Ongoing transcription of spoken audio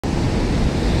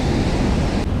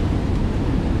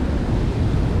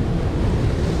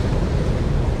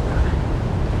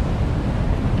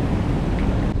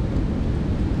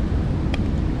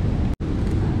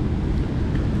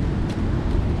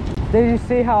Did you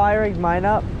see how I rigged mine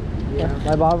up? Yeah.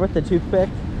 My bobber with the toothpick?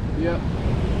 Yep.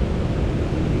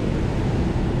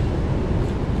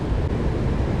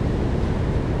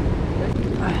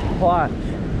 Watch.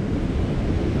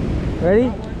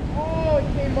 Ready? Oh, it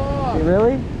came off. You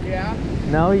really? Yeah.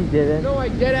 No, he didn't. No, I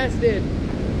deadass did.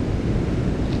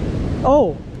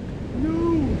 Oh!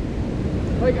 No.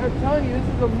 Like, I'm telling you,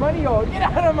 this is a money hole. Get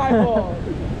out of my hole.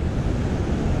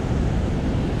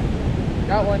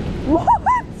 Got one. What?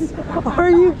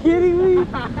 Are you kidding me?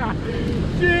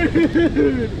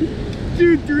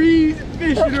 Dude, 3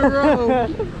 fish in a row.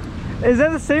 Is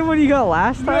that the same one you got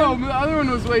last time? No, the other one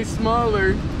was way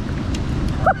smaller.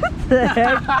 What the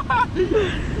heck?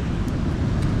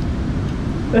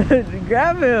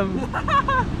 Grab him.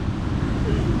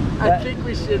 I think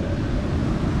we should.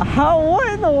 How?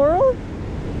 What in the world?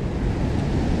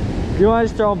 You want to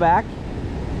just throw him back?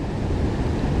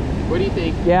 What do you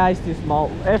think? Yeah, he's too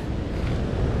small. If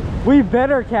we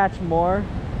better catch more.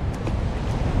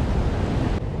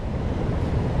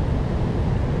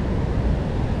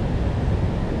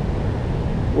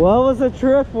 Well, was the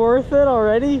trip worth it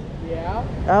already? Yeah.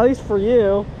 At least for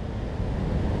you.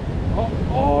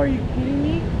 Oh, are you kidding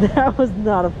me? That was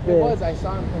not a fish. It was. I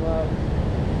saw him come up.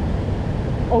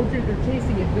 Oh, dude, they're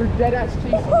chasing it. They're dead ass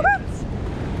chasing it.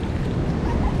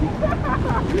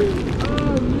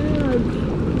 Oh, man.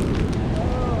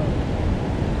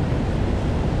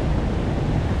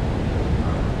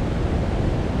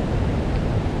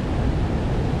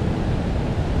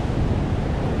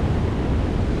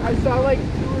 I saw like 2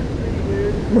 or 3,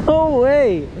 dude. No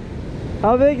way.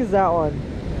 How big is that one?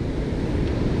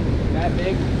 That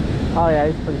big? Oh yeah,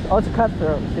 he's pretty. Oh, it's a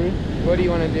cutthroat. See? What do you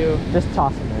want to do? Just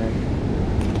toss him in.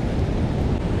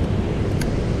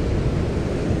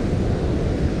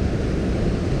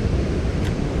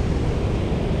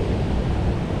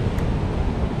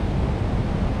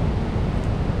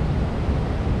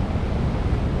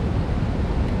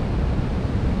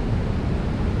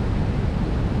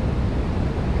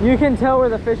 You can tell where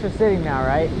the fish are sitting now,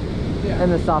 right? Yeah.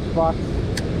 In the soft spots.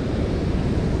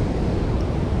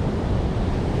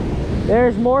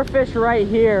 There's more fish right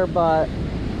here, but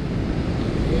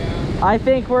Yeah. I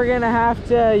think we're gonna have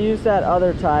to use that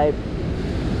other type.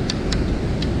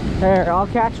 Here, I'll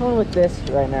catch one with this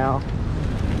right now.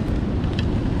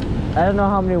 I don't know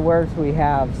how many words we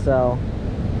have, so.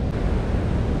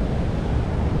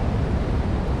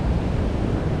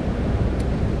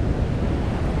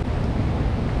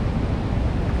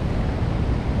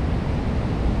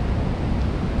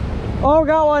 Oh,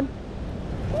 got one.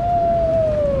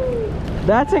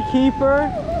 That's a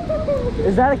keeper.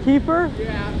 Is that a keeper?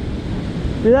 Yeah.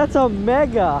 Dude, that's a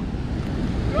mega.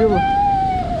 Dude,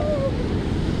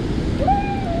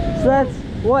 so that's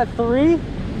what, 3?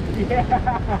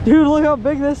 Yeah. Dude, look how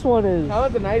big this one is. That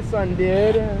was a nice one,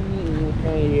 dude.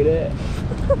 Gonna eat it.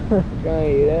 Gonna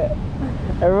eat it.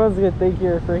 Everyone's gonna think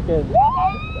you're freaking.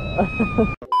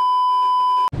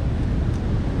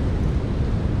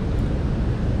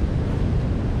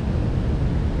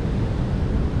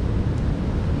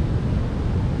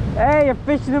 Hey, you're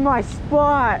fishing in my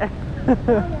spot.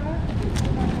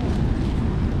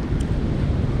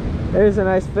 There's a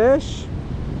nice fish.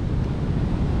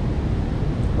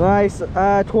 Nice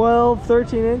 12,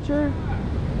 13 incher.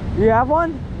 You have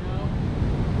one?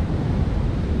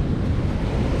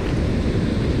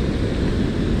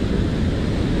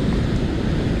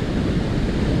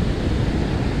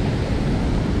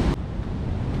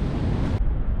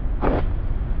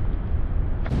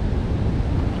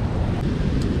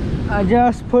 I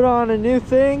just put on a new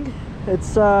thing.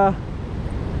 It's a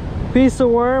piece of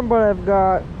worm, but I've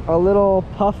got a little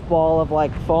puff ball of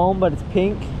like foam, but it's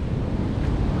pink.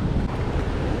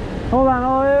 Hold on,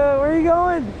 where are you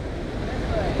going?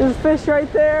 There's a fish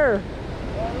right there.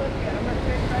 Oh, look, I'm gonna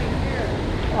fish right here.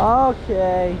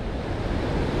 Okay.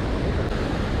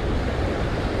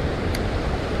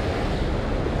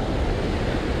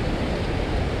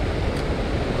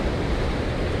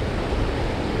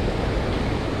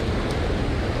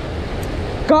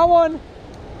 Got one!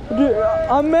 Dude,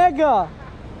 a mega!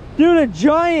 Dude, a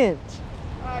giant!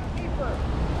 Keeper.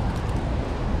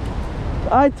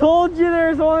 I told you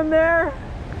there's one there!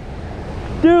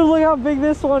 Dude, look how big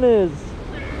this one is!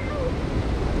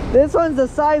 This one's the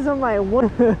size of my one.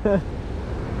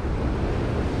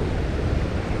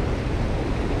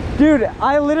 Dude,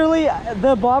 I literally,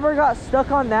 the bobber got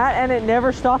stuck on that and it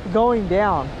never stopped going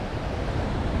down.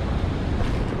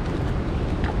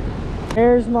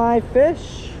 Here's my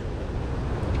fish.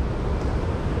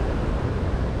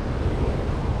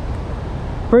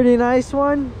 Pretty nice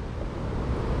one.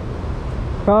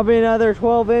 Probably another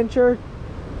 12 incher.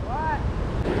 What?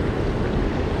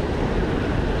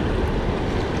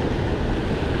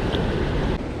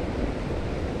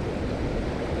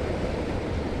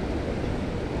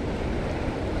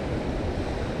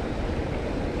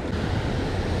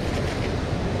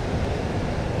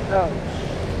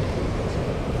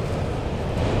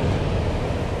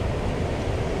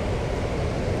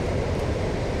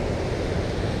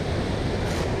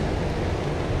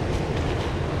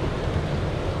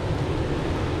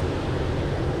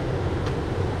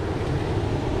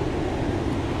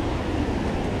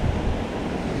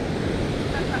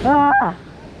 Ah!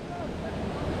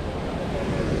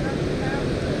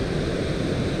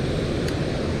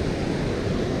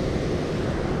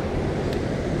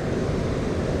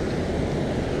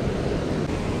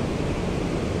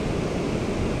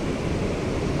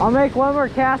 I'll make one more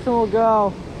cast and we'll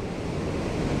go.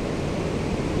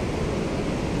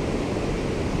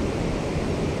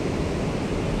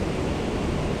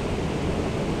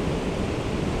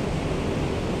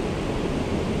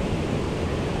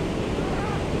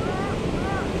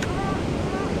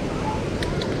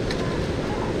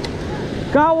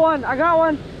 Got one, I got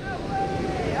one.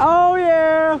 Oh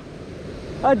yeah.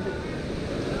 I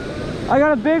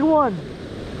got a big one.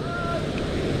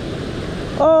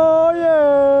 Oh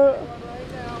yeah.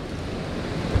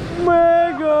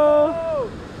 Mega.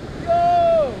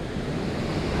 Yo.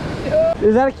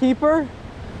 Is that a keeper?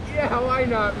 Yeah, why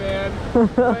not, man?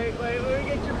 wait, let me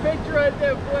get your picture right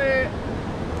there, play it.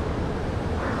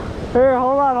 Here,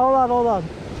 hold on.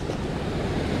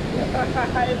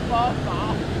 It falls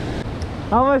off.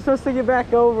 How am I supposed to get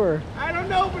back over? I don't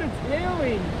know, but it's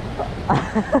hailing.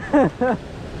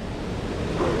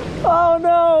 Oh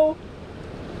no!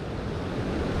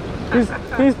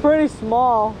 He's pretty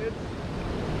small.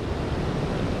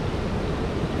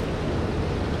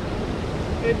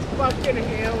 It's fucking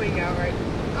hailing out right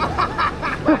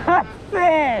now.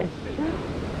 Fish!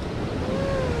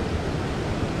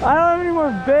 I don't have any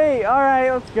more bait. Alright,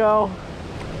 let's go.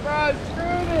 Bro,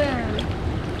 screw this.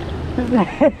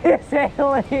 It's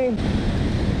hailing.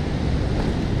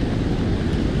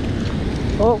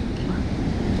 Oh.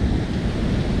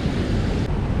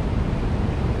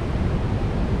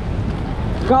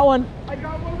 Got one. I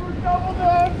got one more double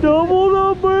down. Doubled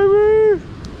up, baby.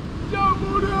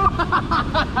 Doubled up.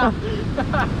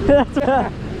 That's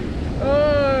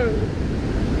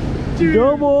dude,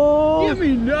 double. give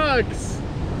me nuts.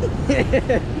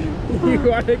 You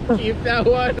want to keep that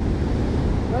one?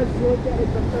 Let's look at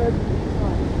it the first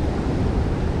one.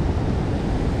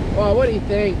 Well, what do you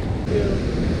think?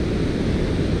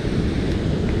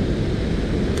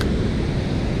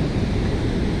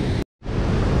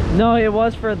 No, it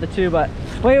was for the two, but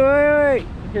wait.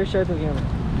 Here, show it to the camera.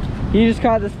 You just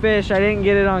caught this fish. I didn't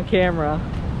get it on camera.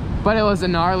 But it was a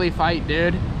gnarly fight,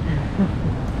 dude.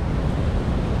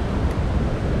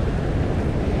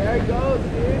 There it goes,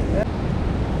 dude.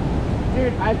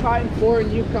 Dude, I caught in 4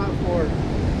 and you caught 4.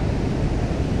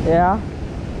 Yeah.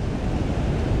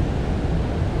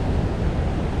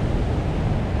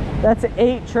 That's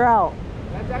 8 trout.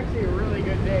 That's actually a really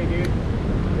good day, dude.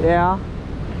 Yeah.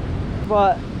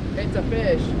 But It's a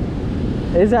fish.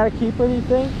 is that a keeper, do you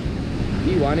think?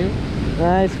 Do you want to?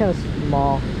 Nah, it's kind of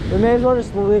small. We may as well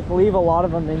just leave a lot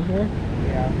of them in here.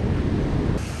 Yeah.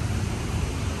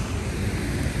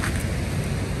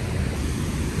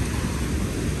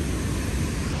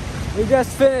 We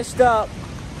just finished up.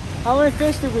 How many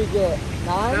fish did we get?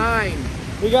 9? 9.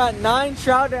 We got 9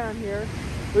 trout down here.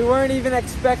 We weren't even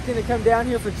expecting to come down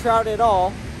here for trout at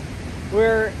all. We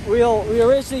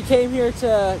originally came here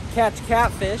to catch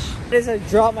catfish. As I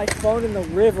dropped my phone in the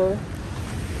river.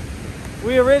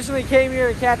 We originally came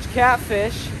here to catch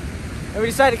catfish, and we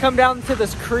decided to come down to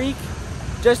this creek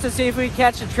just to see if we could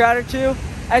catch a trout or two.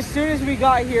 As soon as we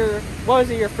got here, what was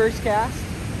it, your first cast?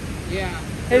 Yeah.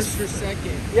 First or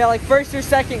second. Yeah, like first or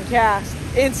second cast,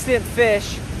 instant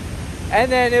fish.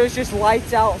 And then it was just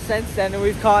lights out since then, and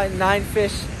we've caught 9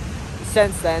 fish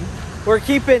since then. We're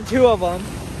keeping 2 of them.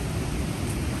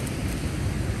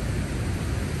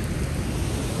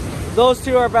 Those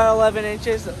 2 are about 11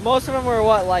 inches. Most of them were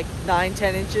what, like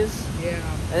 9-10 inches? Yeah.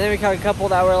 And then we caught a couple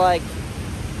that were like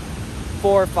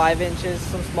 4 or 5 inches,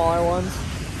 some smaller ones.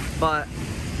 But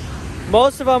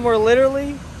most of them were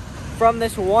literally from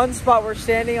this one spot. We're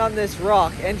standing on this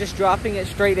rock and just dropping it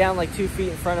straight down like 2 feet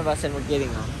in front of us, and we're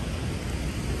getting them.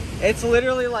 It's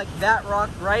literally like that rock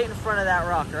right in front of that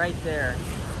rock right there.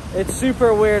 It's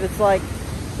super weird. It's like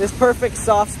this perfect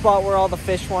soft spot where all the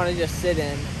fish want to just sit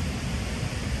in.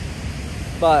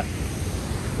 But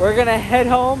we're gonna head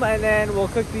home and then we'll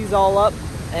cook these all up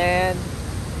and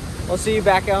we'll see you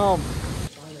back at home.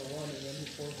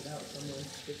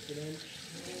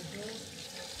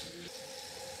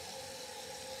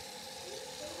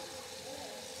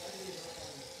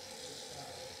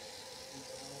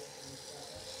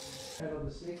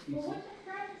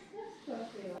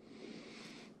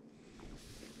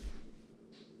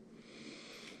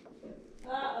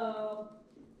 Uh-oh.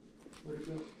 Where'd it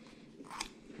go?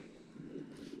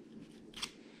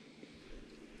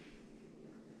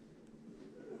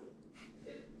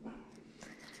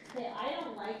 Hey, I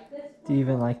don't like this. Do you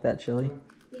even like that chili?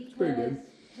 It's pretty good.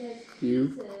 His You?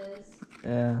 pieces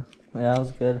Yeah. Yeah, that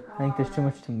was good. I think there's too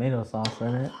much tomato sauce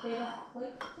in it.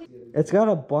 It's got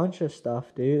a bunch of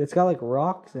stuff, dude. It's got like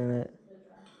rocks in it.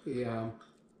 Yeah.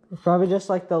 It's probably just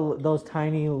like those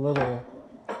tiny little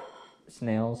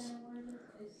snails.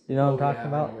 You know what I'm talking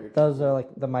about? Those are like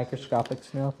the microscopic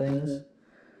snail things.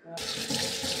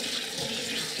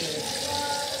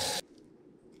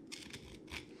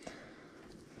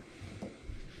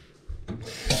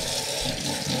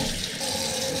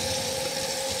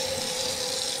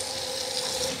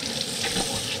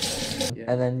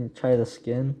 And then try the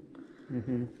skin.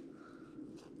 Mm-hmm.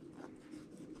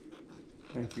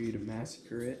 Time for you to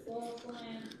massacre it.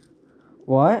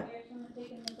 What?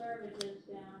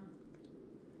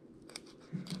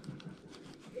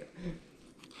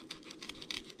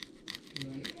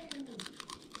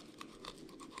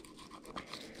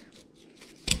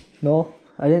 No,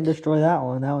 I didn't destroy that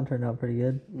one. That one turned out pretty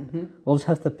good. Mm-hmm. We'll just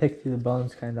have to pick through the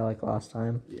bones kind of like last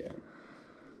time. Yeah.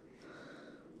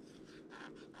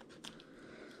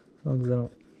 As long as I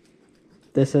don't...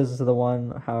 This is the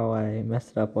one how I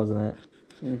messed it up, wasn't it?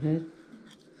 Mm-hmm.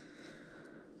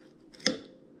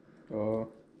 Oh,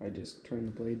 I just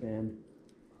turned the blade down.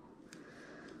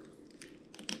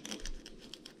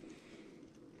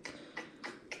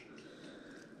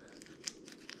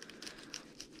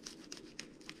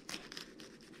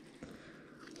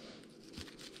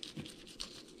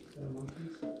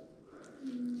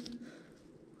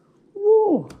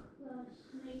 Woo!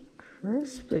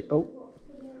 Crispy. Oh.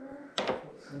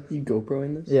 You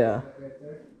GoProing this? Yeah.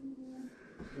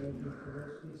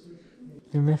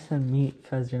 You're missing meat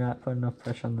because you're not putting enough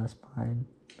pressure on the spine.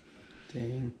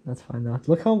 Dang. That's fine though.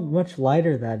 Look how much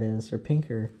lighter that is, or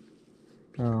pinker.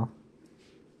 Oh.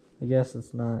 I guess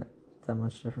it's not that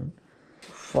much different.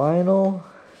 Final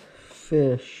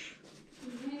fish.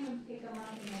 You can even pick them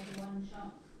up in like one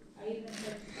chunk. I even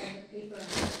purchased all the paper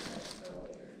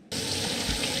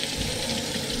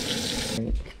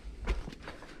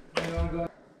earlier.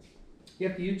 You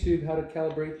have to YouTube how to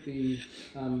calibrate the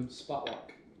spot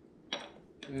lock.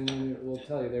 And then it will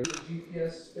tell you. There's a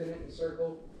GPS, spin it in a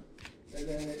circle, and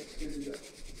then it's good to go.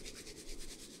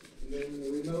 And then the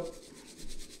remote.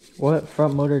 What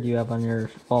front motor do you have on your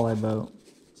walleye boat?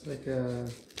 It's like a...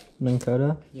 Minn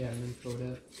Kota? Yeah, Minn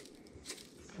Kota.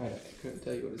 I couldn't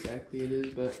tell you what exactly it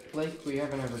is, but like we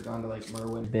haven't ever gone to like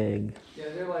Merwin. Big. Yeah,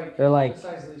 they're like the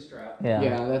size of these trout. Yeah.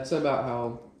 Yeah, that's about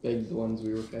how big the ones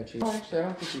we were catching. Oh, actually, I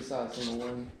don't think we saw a single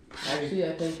one. Actually,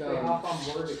 I think They hop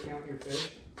on board to count your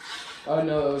fish. Oh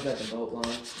no, it was at the boat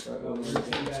launch. Oh, when you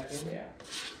came back in? Yeah.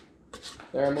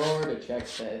 There are more to check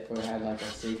that if we had like our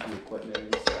safety equipment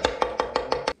and stuff.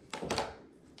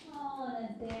 All in a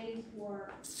day's work.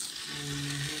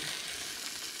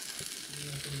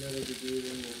 Nothing better to do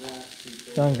than the last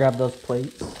people. Go and grab those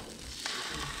plates.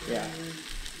 Yeah.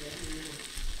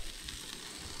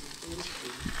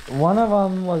 One of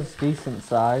them was decent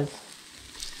size.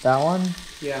 That one?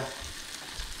 Yeah.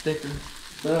 Thicker.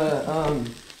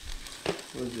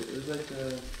 What was it? It was like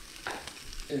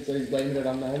and so he's blaming it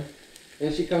on mine.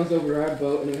 And she comes over to our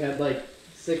boat and we had like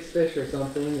 6 fish or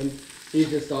something and he's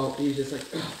just like,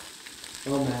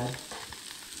 oh mad.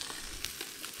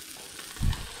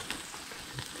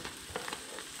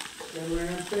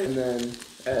 And then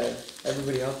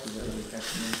everybody else was really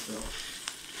catching them, so.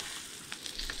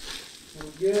 I'm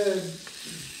good.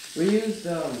 We used, I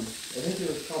think it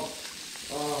was called,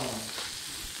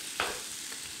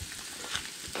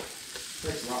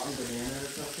 like rotten banana or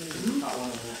something. Not one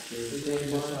of that too.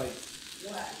 It was like,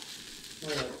 what?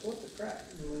 We're like, what the crap?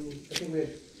 And we, I think we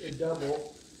had a double,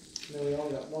 and then we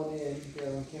only got one in, the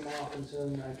other one came off, and so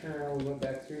then I turned around, we went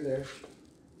back through there,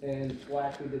 and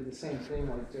black, we did the same thing,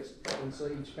 like just, and so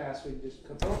each pass we just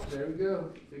come, oh, there we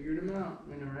go, figured them out,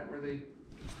 we know right where they.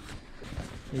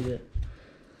 Eat it.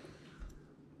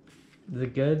 Is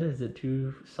it good? Is it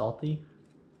too salty?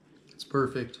 It's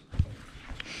perfect.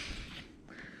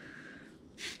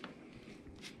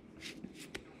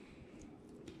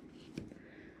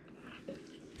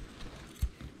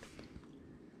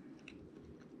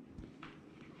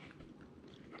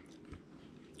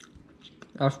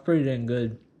 That's pretty dang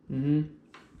good. Mm-hmm.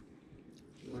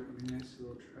 Like a nice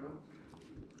little trout.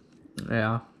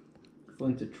 Yeah.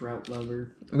 Flint's a trout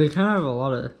lover. They kind of have a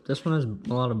lot of, this one has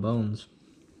a lot of bones.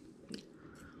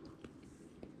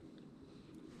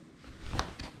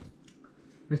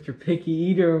 Mr. Picky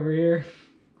Eater over here.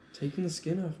 Taking the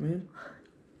skin off, man.